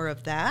lot more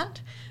of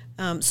that.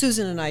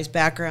 Susan and I's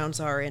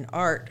backgrounds are in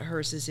art.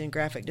 Hers is in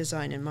graphic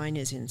design and mine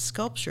is in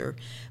sculpture.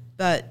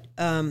 But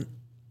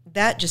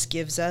that just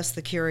gives us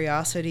the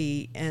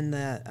curiosity and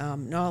the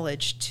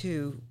knowledge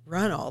to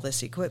run all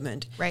this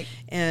equipment. Right.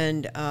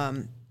 And,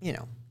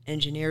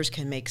 engineers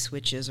can make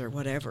switches or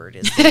whatever it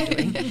is they're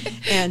doing.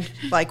 And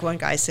like one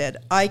guy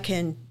said, I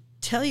can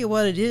tell you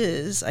what it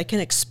is, I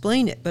can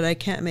explain it, but I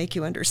can't make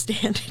you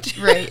understand it.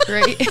 Right.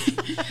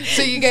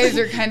 So you guys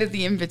are kind of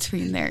the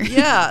in-between there.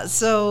 Yeah,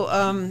 so,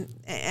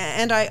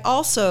 and I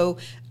also,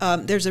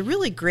 there's a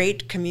really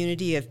great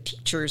community of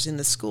teachers in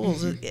the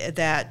schools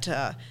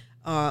that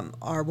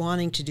are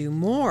wanting to do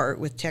more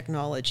with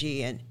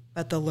technology,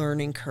 but the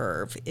learning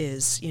curve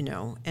is,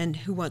 and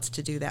who wants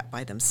to do that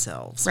by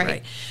themselves,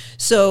 right?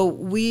 So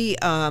we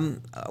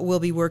will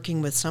be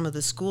working with some of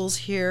the schools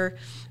here,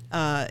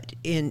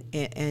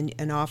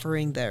 in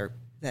offering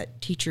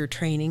that teacher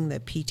training, the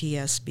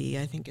PTSB,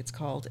 I think it's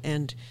called,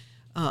 and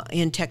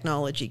in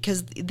technology,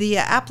 because the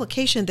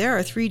application there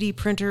are 3D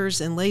printers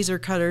and laser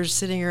cutters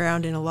sitting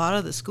around in a lot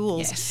of the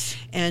schools,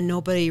 and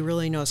nobody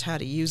really knows how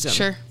to use them.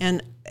 Sure.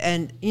 And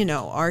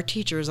our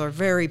teachers are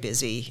very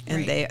busy,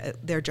 and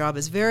their job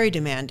is very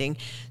demanding.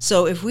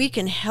 So if we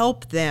can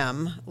help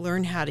them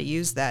learn how to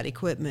use that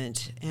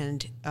equipment,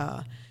 and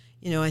I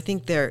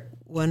think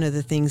one of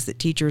the things that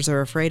teachers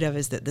are afraid of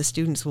is that the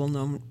students will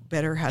know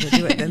better how to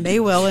do it than they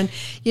will. And,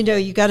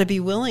 you got to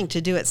be willing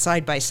to do it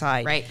side by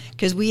side. Right.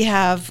 Because we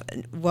have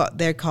what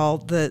they're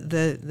called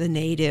the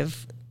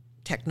native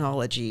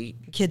technology,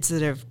 kids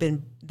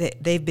that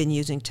they've been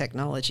using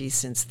technology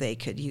since they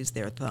could use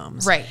their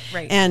thumbs. Right.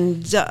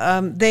 And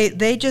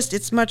they just,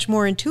 it's much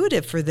more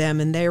intuitive for them,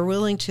 and they're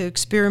willing to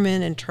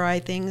experiment and try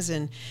things.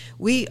 And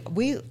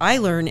I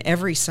learn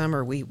every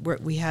summer. We work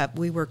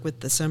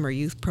with the summer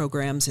youth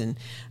programs and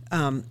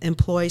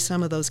employ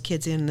some of those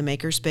kids in the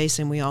Makerspace,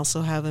 and we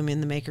also have them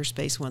in the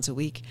Makerspace once a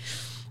week.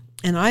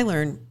 And I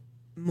learn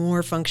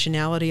more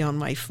functionality on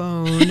my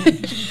phone,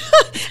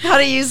 how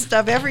to use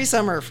stuff every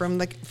summer from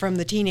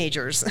the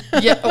teenagers.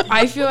 Yeah,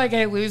 I feel like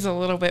I lose a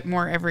little bit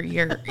more every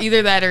year.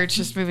 Either that or it's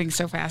just moving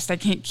so fast I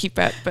can't keep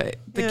up, but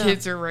the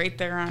kids are right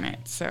there on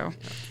it. So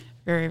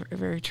very,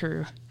 very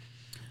true.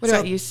 What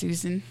about you,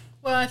 Susan?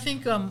 Well, I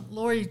think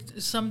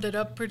Lorre summed it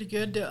up pretty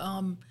good.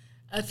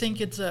 I think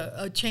it's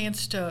a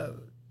chance to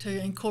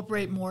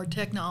incorporate more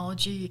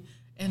technology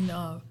and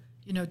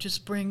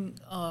just bring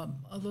a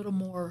little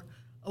more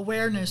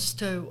awareness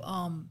to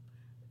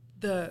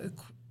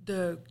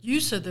the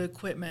use of the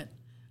equipment.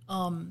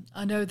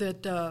 I know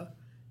that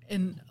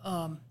in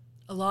a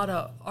lot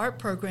of art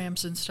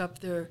programs and stuff,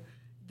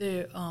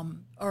 they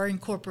are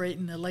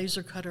incorporating the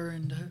laser cutter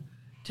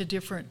into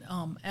different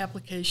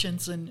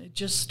applications, and it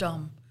just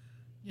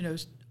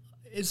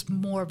is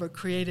more of a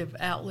creative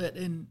outlet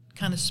and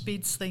kind of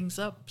speeds things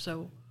up.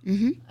 So,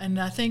 and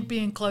I think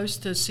being close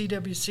to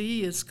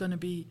CWC is going to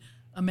be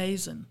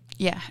amazing.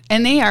 Yeah,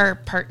 and they are a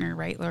partner,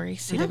 right, Lorre?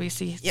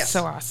 CWC. Yes.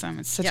 So awesome.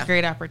 It's such a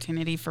great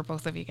opportunity for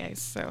both of you guys.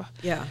 So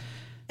yeah.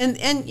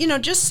 And you know,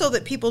 just so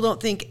that people don't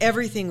think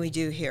everything we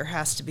do here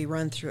has to be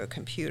run through a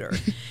computer.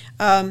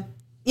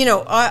 You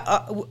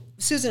know,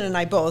 Susan and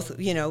I both,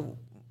 you know,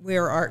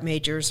 we're art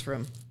majors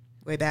from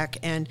way back,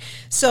 and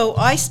so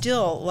I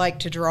still like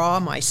to draw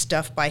my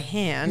stuff by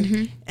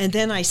hand, and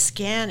then I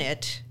scan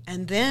it,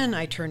 and then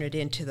I turn it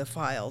into the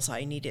files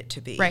I need it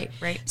to be.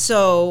 Right.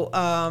 So,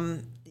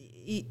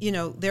 you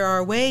know, there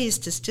are ways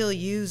to still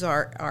use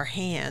our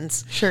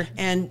hands. Sure.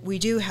 And we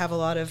do have a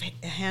lot of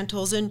hand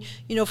tools. And,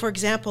 you know, for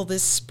example,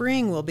 this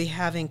spring we'll be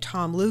having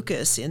Tom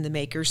Lucas in the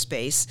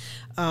makerspace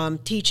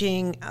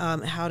teaching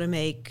how to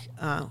make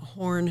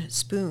horn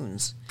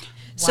spoons.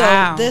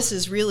 Wow. So this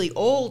is really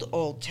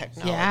old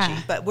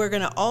technology. But we're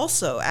going to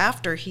also,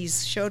 after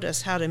he's showed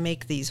us how to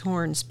make these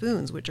horn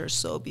spoons, which are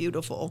so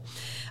beautiful,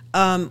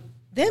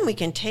 then we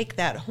can take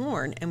that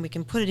horn and we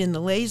can put it in the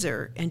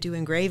laser and do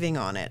engraving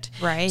on it.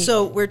 Right.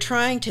 So we're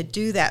trying to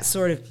do that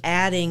sort of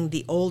adding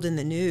the old and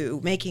the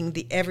new, making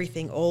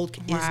everything old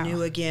is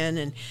new again.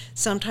 And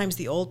sometimes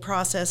the old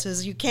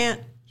processes, you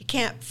can't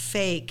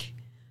fake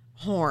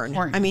horn.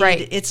 I mean,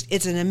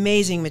 it's an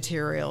amazing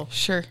material.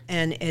 Sure.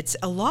 And it's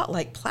a lot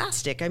like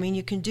plastic. I mean,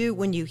 you can do,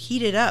 when you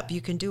heat it up,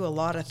 you can do a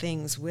lot of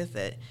things with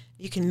it.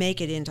 You can make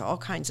it into all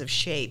kinds of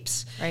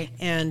shapes. Right.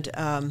 And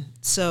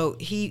so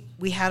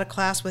we had a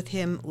class with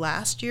him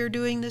last year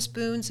doing the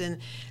spoons, and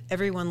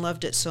everyone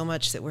loved it so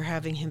much that we're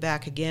having him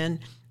back again.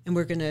 And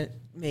we're going to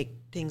make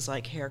things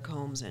like hair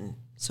combs and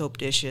soap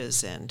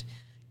dishes and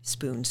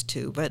spoons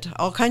too, but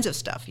all kinds of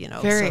stuff, you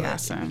know. Very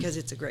awesome. Because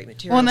it's a great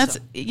material. Well, and that's,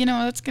 you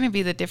know, that's going to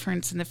be the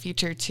difference in the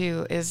future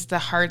too, is the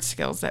hard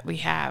skills that we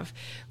have.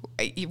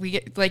 We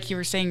get, like you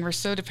were saying, we're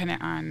so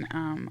dependent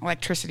on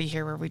electricity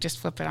here where we just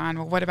flip it on.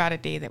 Well, what about a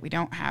day that we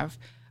don't have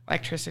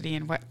electricity,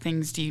 and what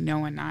things do you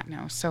know and not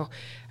know? So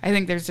I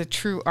think there's a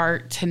true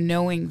art to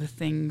knowing the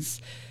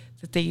things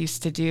that they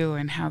used to do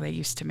and how they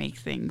used to make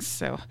things.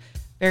 So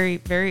very,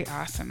 very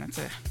awesome.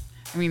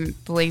 I mean,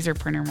 the laser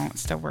printer won't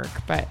still work,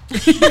 but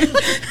we'll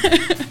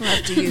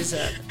have to use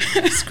a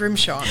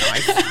scrimshaw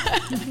knife.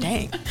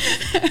 Dang.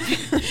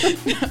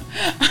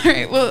 All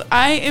right. Well,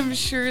 I am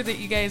sure that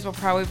you guys will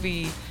probably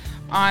be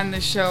on the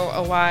show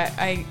a lot.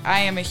 I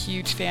am a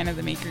huge fan of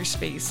the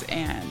Makerspace,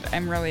 and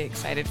I'm really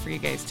excited for you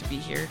guys to be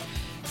here.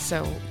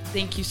 So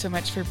thank you so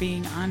much for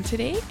being on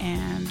today,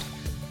 and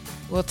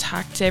we'll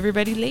talk to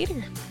everybody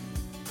later.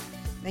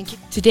 Thank you.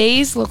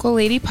 Today's Local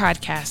Lady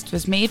podcast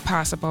was made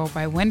possible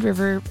by Wind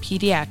River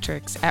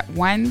Pediatrics at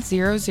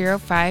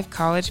 1005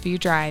 College View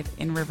Drive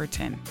in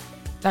Riverton.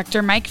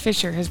 Dr. Mike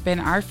Fisher has been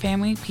our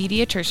family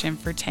pediatrician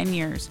for 10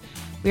 years.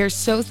 We are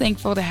so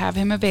thankful to have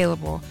him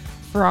available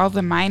for all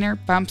the minor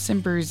bumps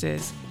and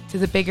bruises to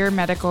the bigger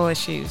medical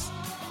issues.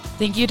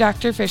 Thank you,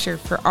 Dr. Fisher,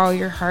 for all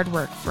your hard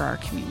work for our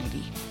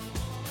community.